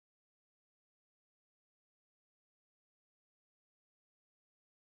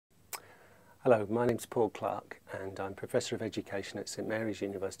Hello, my name's Paul Clarke and I'm Professor of Education at St Mary's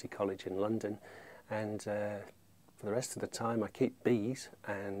University College in London, and for the rest of the time I keep bees,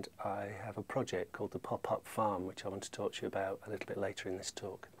 and I have a project called the Pop-Up Farm which I want to talk to you about a little bit later in this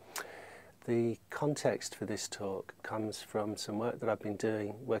talk. The context for this talk comes from some work that I've been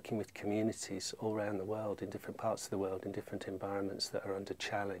doing working with communities all around the world, in different parts of the world, in different environments that are under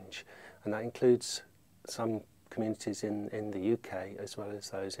challenge, and that includes some communities in the UK as well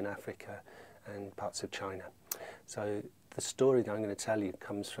as those in Africa and parts of China. So the story that I'm going to tell you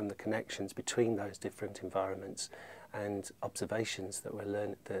comes from the connections between those different environments and observations that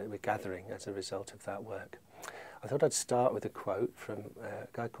we're gathering as a result of that work. I thought I'd start with a quote from a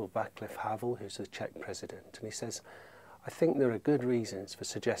guy called Václav Havel, who's the Czech president, and he says, "I think there are good reasons for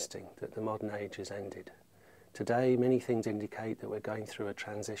suggesting that the modern age has ended. Today, many things indicate that we're going through a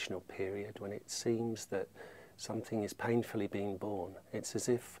transitional period when it seems that something is painfully being born. It's as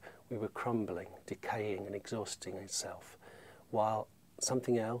if we were crumbling, decaying and exhausting itself, while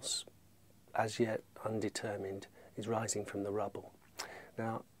something else, as yet undetermined, is rising from the rubble."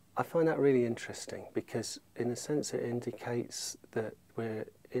 Now, I find that really interesting because, in a sense, it indicates that we're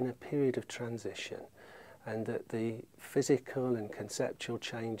in a period of transition and that the physical and conceptual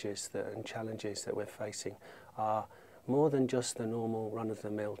changes and challenges that we're facing are more than just the normal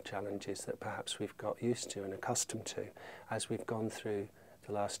run-of-the-mill challenges that perhaps we've got used to and accustomed to as we've gone through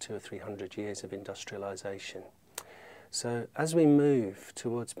the last 200 or 300 years of industrialization. So as we move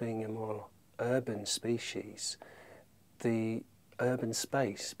towards being a more urban species, the urban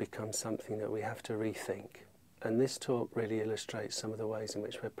space becomes something that we have to rethink. And this talk really illustrates some of the ways in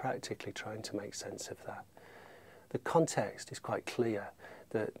which we're practically trying to make sense of that. The context is quite clear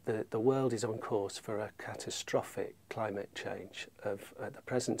that the world is on course for a catastrophic climate change of, at the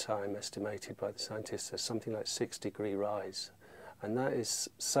present time, estimated by the scientists as something like 6-degree rise. And that is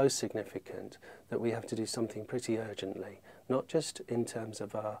so significant that we have to do something pretty urgently, not just in terms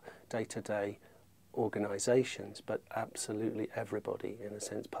of our day-to-day organisations, but absolutely everybody, in a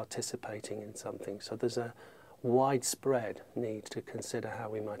sense, participating in something. So there's a widespread need to consider how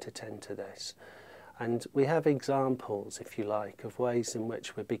we might attend to this. And we have examples, if you like, of ways in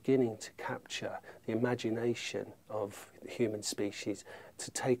which we're beginning to capture the imagination of the human species to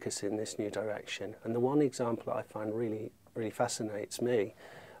take us in this new direction. And the one example I find really fascinates me,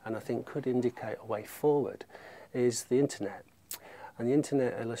 and I think could indicate a way forward, is the internet. And the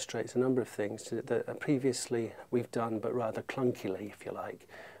internet illustrates a number of things that previously we've done, but rather clunkily, if you like.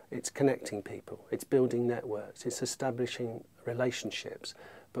 It's connecting people, it's building networks, it's establishing relationships,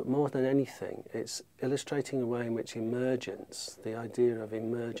 but more than anything, it's illustrating a way in which emergence, the idea of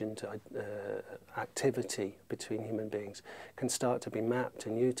emergent activity between human beings, can start to be mapped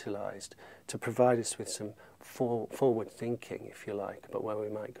and utilised to provide us with some forward thinking, if you like, about where we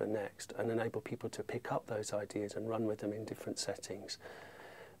might go next, and enable people to pick up those ideas and run with them in different settings.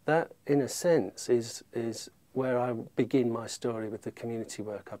 That, in a sense, is where I begin my story with the community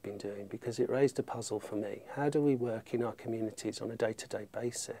work I've been doing, because it raised a puzzle for me. How do we work in our communities on a day-to-day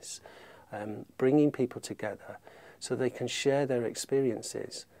basis, bringing people together so they can share their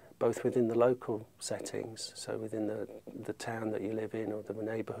experiences, both within the local settings, so within the town that you live in or the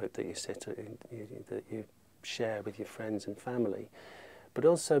neighbourhood that you sit in, that you share with your friends and family, but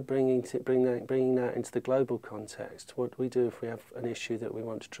also bringing that into the global context. What do we do if we have an issue that we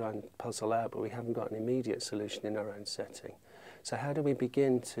want to try and puzzle out, but we haven't got an immediate solution in our own setting? So how do we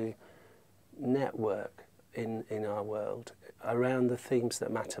begin to network in our world around the themes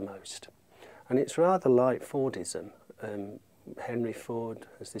that matter most? And it's rather like Fordism. Henry Ford,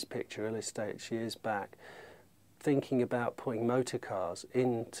 as this picture illustrates, years back, thinking about putting motor cars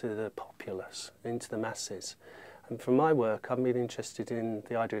into the populace, into the masses. And from my work, I've been interested in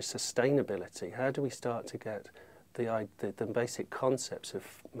the idea of sustainability. How do we start to get the basic concepts of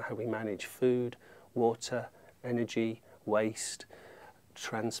how we manage food, water, energy, waste,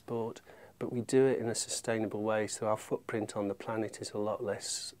 transport, but we do it in a sustainable way so our footprint on the planet is a lot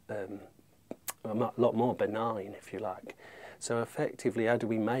less, a lot more benign, if you like. So effectively, how do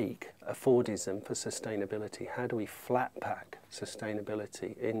we make a Fordism for sustainability? How do we flat pack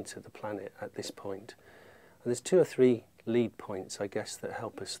sustainability into the planet at this point? And there's 2 or 3 lead points, I guess, that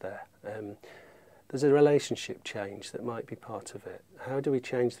help us there. There's a relationship change that might be part of it. How do we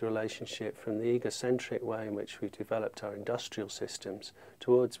change the relationship from the egocentric way in which we've developed our industrial systems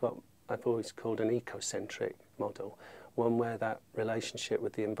towards what I've always called an ecocentric model, one where that relationship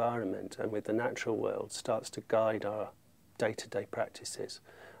with the environment and with the natural world starts to guide our day-to-day practices.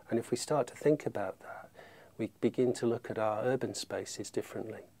 And if we start to think about that, we begin to look at our urban spaces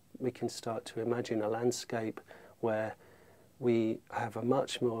differently. We can start to imagine a landscape where we have a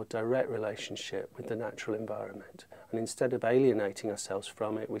much more direct relationship with the natural environment. And instead of alienating ourselves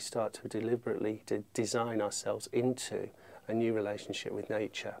from it, we start to deliberately design ourselves into a new relationship with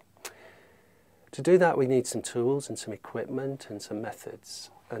nature. To do that, we need some tools and some equipment and some methods.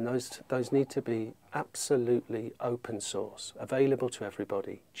 And those need to be absolutely open source, available to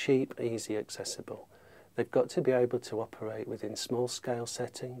everybody, cheap, easy, accessible. They've got to be able to operate within small-scale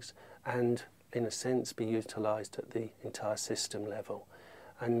settings and, in a sense, be utilised at the entire system level.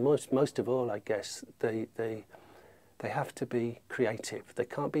 And most of all, I guess, they have to be creative. They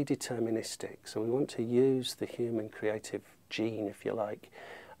can't be deterministic. So we want to use the human creative gene, if you like,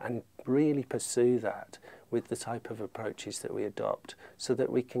 and really pursue that with the type of approaches that we adopt so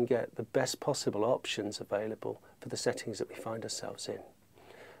that we can get the best possible options available for the settings that we find ourselves in.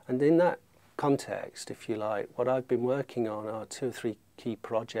 And in that context, if you like, what I've been working on are 2 or 3 key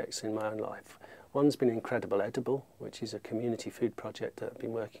projects in my own life. One's been Incredible Edible, which is a community food project that I've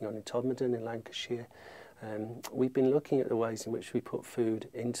been working on in Todmorden in Lancashire. We've been looking at the ways in which we put food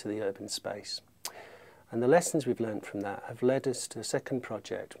into the urban space. And the lessons we've learned from that have led us to a second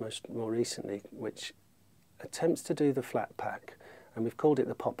project, more recently, which attempts to do the flat pack, and we've called it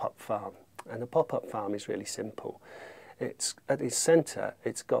the pop-up farm. And the pop-up farm is really simple. It's at its centre,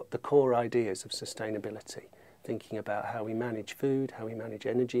 it's got the core ideas of sustainability, thinking about how we manage food, how we manage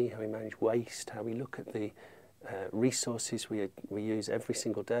energy, how we manage waste, how we look at the resources we use every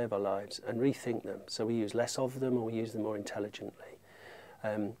single day of our lives and rethink them. So we use less of them or we use them more intelligently.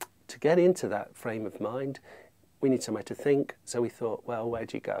 To get into that frame of mind, we need somewhere to think. So we thought, well, where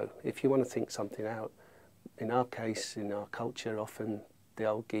do you go? If you want to think something out, in our case, in our culture, often the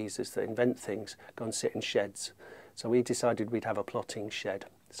old geezers that invent things go and sit in sheds. So we decided we'd have a plotting shed.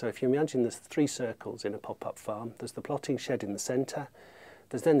 So if you imagine there's 3 circles in a pop-up farm, there's the plotting shed in the centre,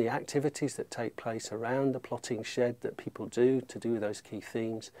 there's then the activities that take place around the plotting shed that people do to do those key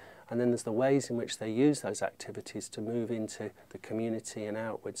themes, and then there's the ways in which they use those activities to move into the community and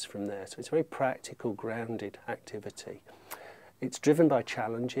outwards from there. So it's a very practical, grounded activity. It's driven by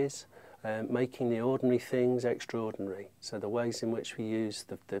challenges, making the ordinary things extraordinary. So the ways in which we use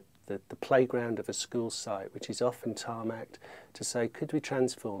the playground of a school site, which is often tarmacked, to say, could we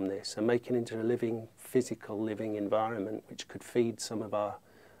transform this and make it into a living, physical living environment which could feed some of our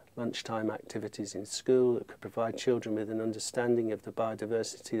lunchtime activities in school, that could provide children with an understanding of the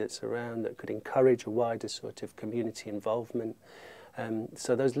biodiversity that's around, that could encourage a wider sort of community involvement.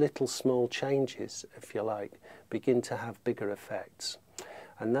 So those little small changes, if you like, begin to have bigger effects.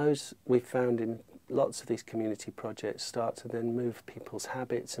 And those we've found in lots of these community projects start to then move people's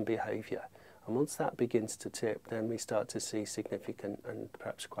habits and behaviour. And once that begins to tip, then we start to see significant and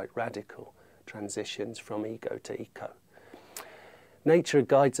perhaps quite radical transitions from ego to eco. Nature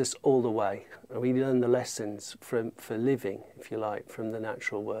guides us all the way, and we learn the lessons for living, if you like, from the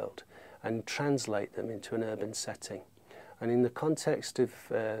natural world and translate them into an urban setting. And in the context of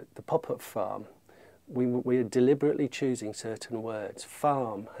the pop-up farm, we are deliberately choosing certain words.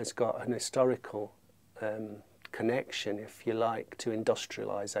 Farm has got an historical connection, if you like, to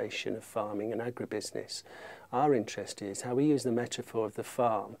industrialisation of farming and agribusiness. Our interest is how we use the metaphor of the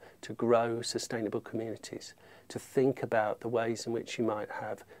farm to grow sustainable communities, to think about the ways in which you might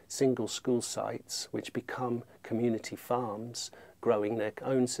have single school sites which become community farms, growing their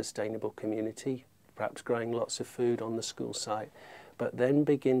own sustainable community, perhaps growing lots of food on the school site, but then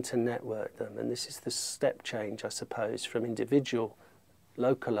begin to network them. And this is the step change, I suppose, from individual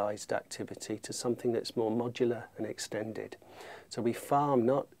localised activity to something that's more modular and extended. So we farm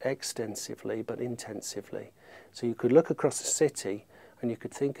not extensively but intensively. So you could look across a city and you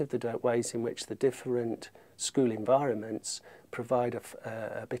could think of the ways in which the different school environments provide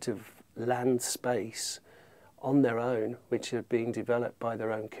a bit of land space on their own, which are being developed by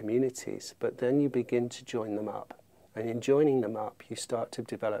their own communities, but then you begin to join them up. And in joining them up, you start to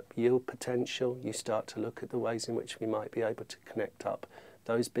develop yield potential, you start to look at the ways in which we might be able to connect up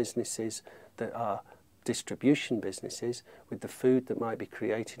those businesses that are distribution businesses with the food that might be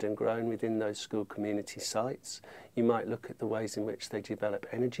created and grown within those school community sites. You might look at the ways in which they develop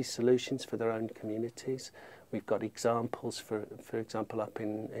energy solutions for their own communities. We've got examples, for example, up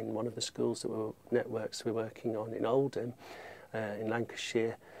in one of the schools networks we're working on in Oldham, in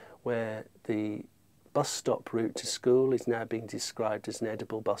Lancashire, where the bus stop route to school is now being described as an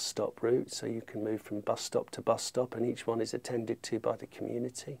edible bus stop route, so you can move from bus stop to bus stop and each one is attended to by the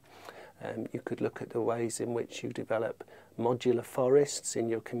community. You could look at the ways in which you develop modular forests in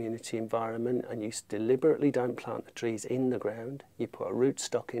your community environment, and you deliberately don't plant the trees in the ground. You put a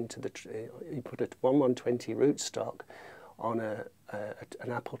rootstock into the tree. You put a 1/120 rootstock on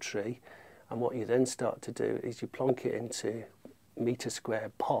an apple tree, And what you then start to do is you plonk it into metre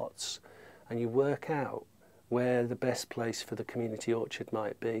square pots, and you work out where the best place for the community orchard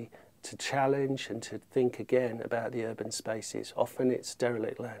might be, to challenge and to think again about the urban spaces. Often it's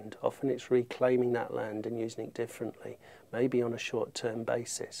derelict land, often it's reclaiming that land and using it differently, maybe on a short-term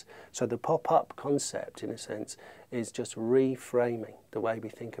basis. So the pop-up concept, in a sense, is just reframing the way we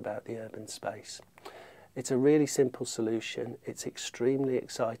think about the urban space. It's a really simple solution. It's extremely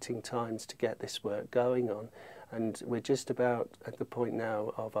exciting times to get this work going on, and we're just about at the point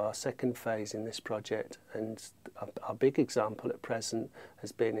now of our second phase in this project, and our big example at present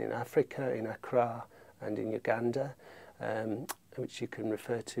has been in Africa, in Accra and in Uganda, which you can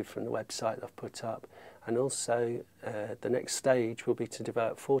refer to from the website I've put up. And also the next stage will be to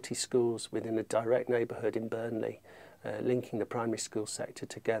develop 40 schools within a direct neighbourhood in Burnley, linking the primary school sector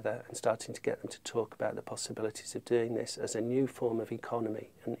together and starting to get them to talk about the possibilities of doing this as a new form of economy,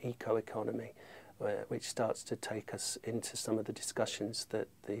 an eco-economy, which starts to take us into some of the discussions that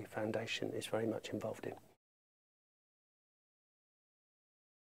the Foundation is very much involved in.